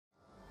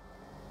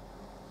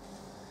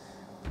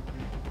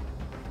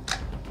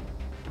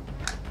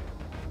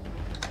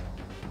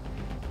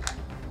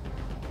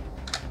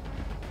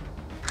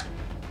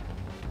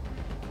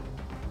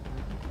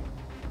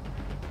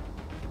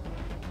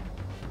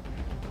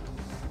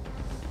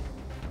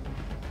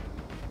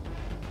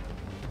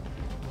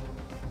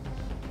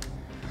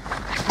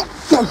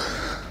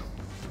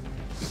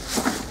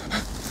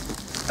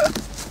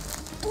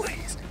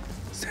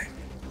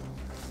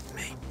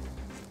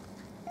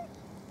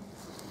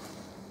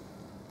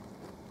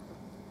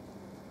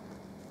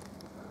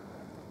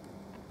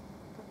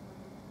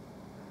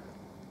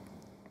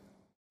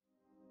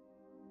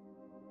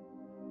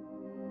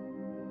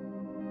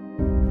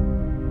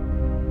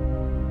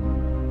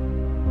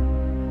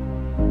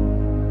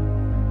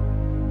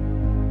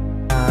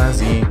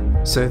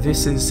So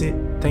this is it,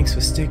 thanks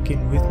for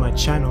sticking with my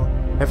channel.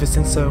 Ever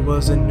since I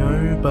was a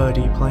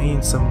nobody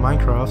playing some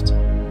Minecraft.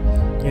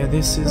 Yeah,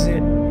 this is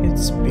it,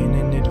 it's been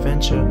an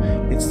adventure.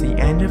 It's the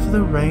end of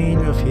the reign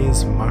of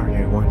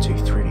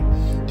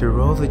Hismario123.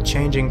 Through all the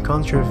changing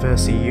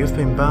controversy, you've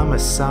been by my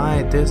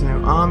side. There's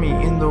no army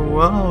in the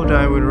world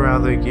I would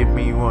rather give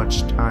me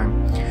watch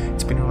time.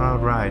 It's been a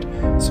wild ride,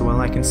 so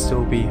while I can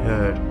still be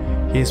heard,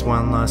 here's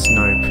one last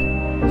nope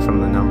from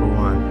the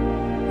 #1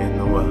 in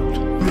the world.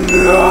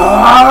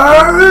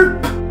 Nope!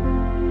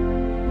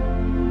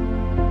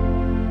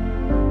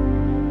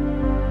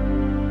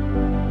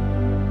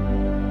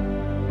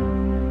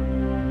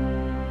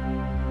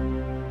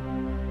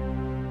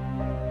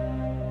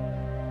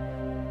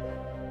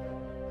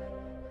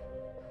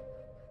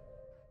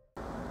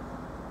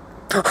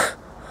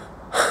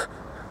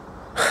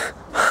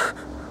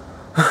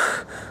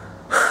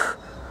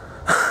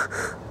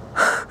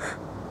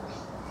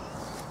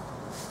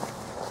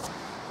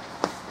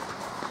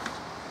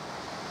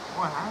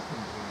 What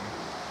happened to me?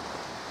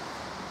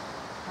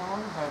 How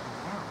long have I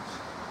been out?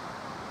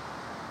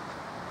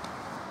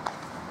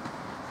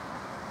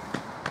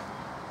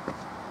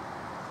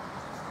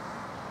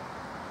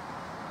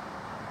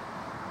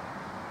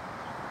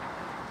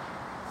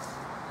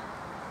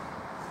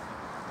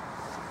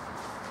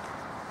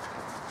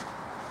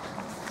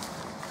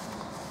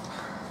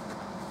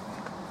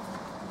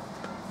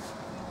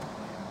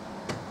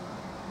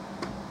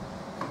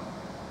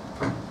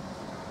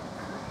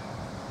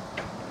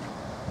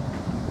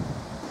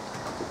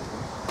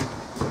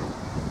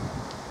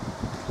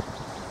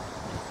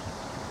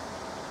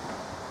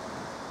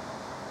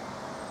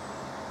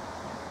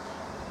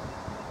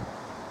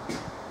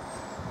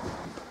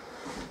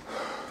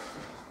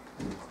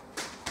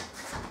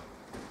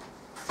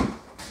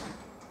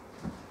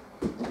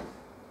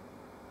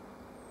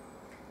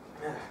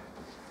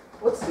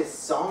 What's this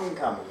song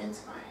coming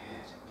into my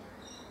head?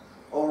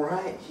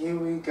 Alright, here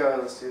we go.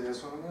 Let's do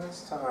this one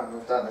last time.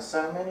 We've done this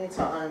so many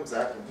times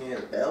I can hear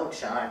the bell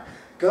chime.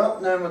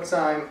 Got no more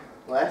time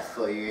left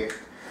for you.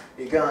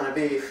 You're gonna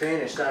be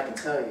finished, I can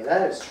tell you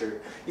that is true.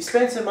 You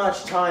spend so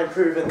much time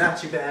proving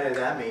that you're better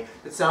than me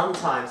that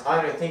sometimes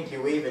I don't think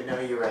you even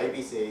know your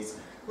ABCs.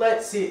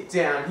 Let's sit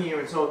down here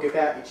and talk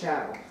about your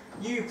channel.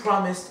 You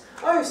promised,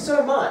 oh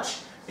so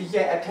much. But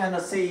yet I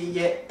cannot see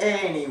yet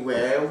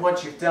anywhere.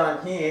 What you've done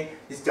here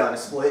is gonna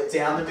split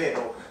down the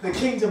middle. The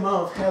kingdom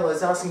of hell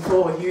is asking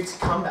for you to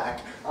come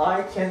back.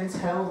 I can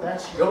tell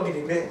that you're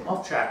getting a bit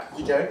off track.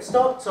 You don't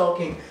stop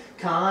talking,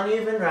 can't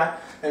even rap,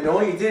 and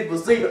all you did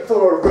was leave it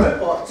for a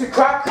robot to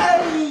crack.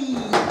 Hey!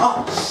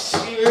 Oh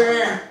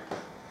shit!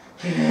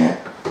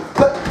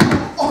 But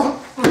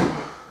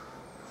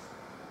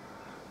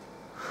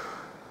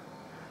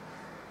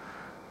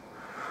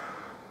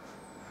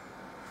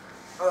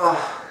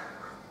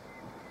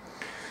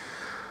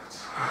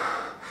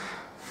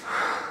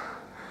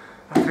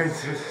I've been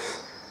through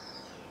this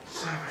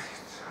so many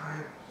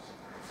times.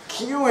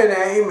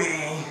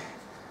 QNAME.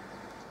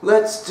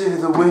 Let's do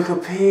the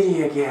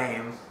Wikipedia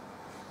game.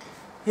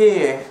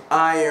 Here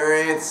are your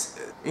answers.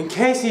 In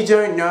case you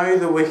don't know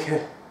the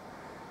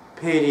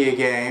Wikipedia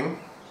game,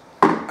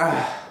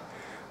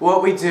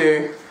 what you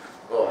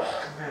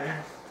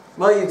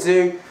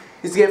do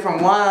is get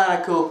from one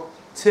article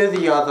to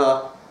the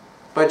other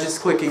by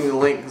just clicking the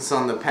links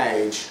on the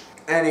page.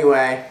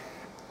 Anyway,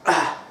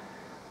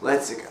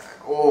 let's go.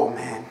 Oh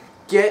man.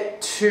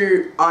 Get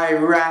to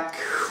Iraq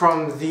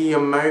from the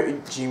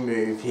Emoji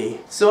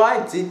Movie. So I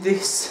did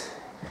this.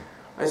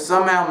 I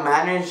somehow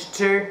managed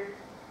to.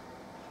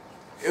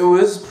 It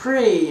was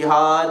pretty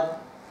hard.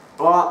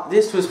 Well,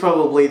 this was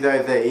probably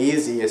though the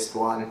easiest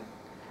one,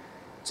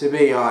 to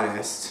be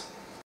honest.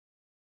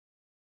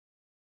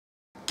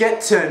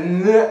 Get to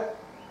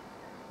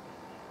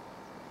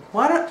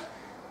Why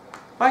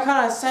can't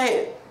I say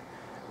it?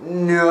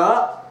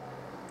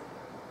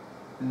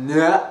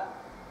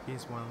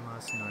 Here's one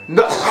last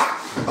note.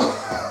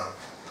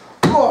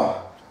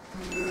 Oh.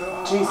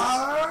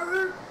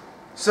 Jesus.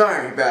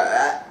 Sorry about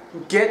that.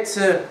 Get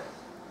to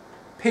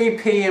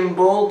PP and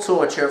ball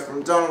torture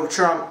from Donald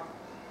Trump.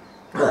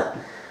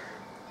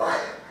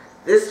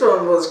 This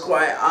one was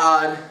quite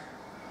hard,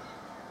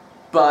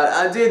 but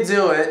I did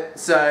do it,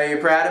 so you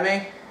proud of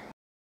me?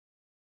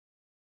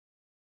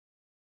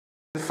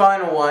 The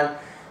final one.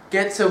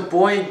 Get to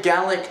Boy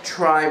Gallic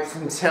Tribe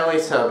from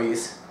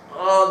Teletubbies.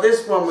 Oh,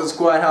 this one was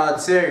quite hard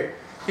too.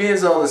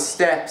 Here's all the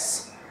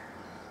steps.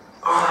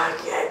 Oh,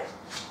 okay.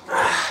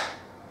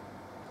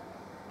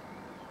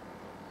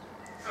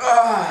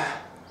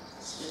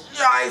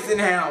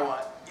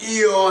 Eisenhower,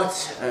 your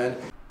turn.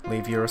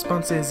 Leave your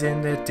responses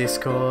in the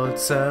Discord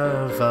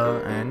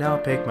server, and I'll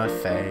pick my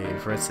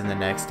favorites in the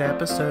next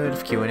episode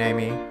of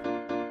QNAME.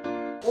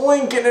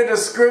 Link in the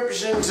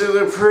description to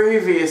the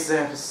previous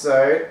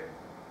episode.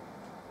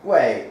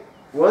 Wait,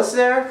 was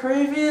there a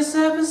previous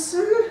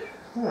episode?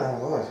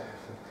 Oh,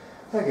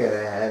 what? I get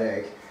a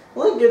headache.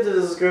 Link in the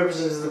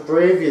description to the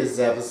previous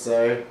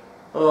episode.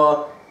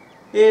 Or,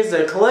 here's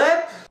a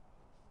clip.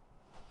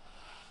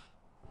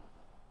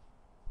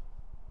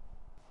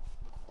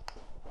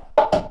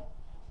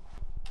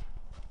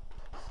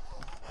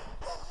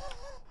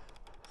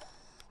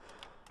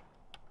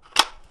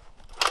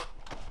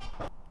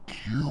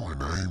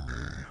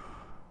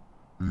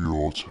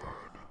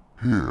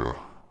 Here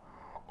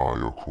are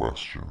your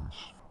questions.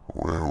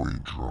 Where are we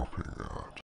dropping at?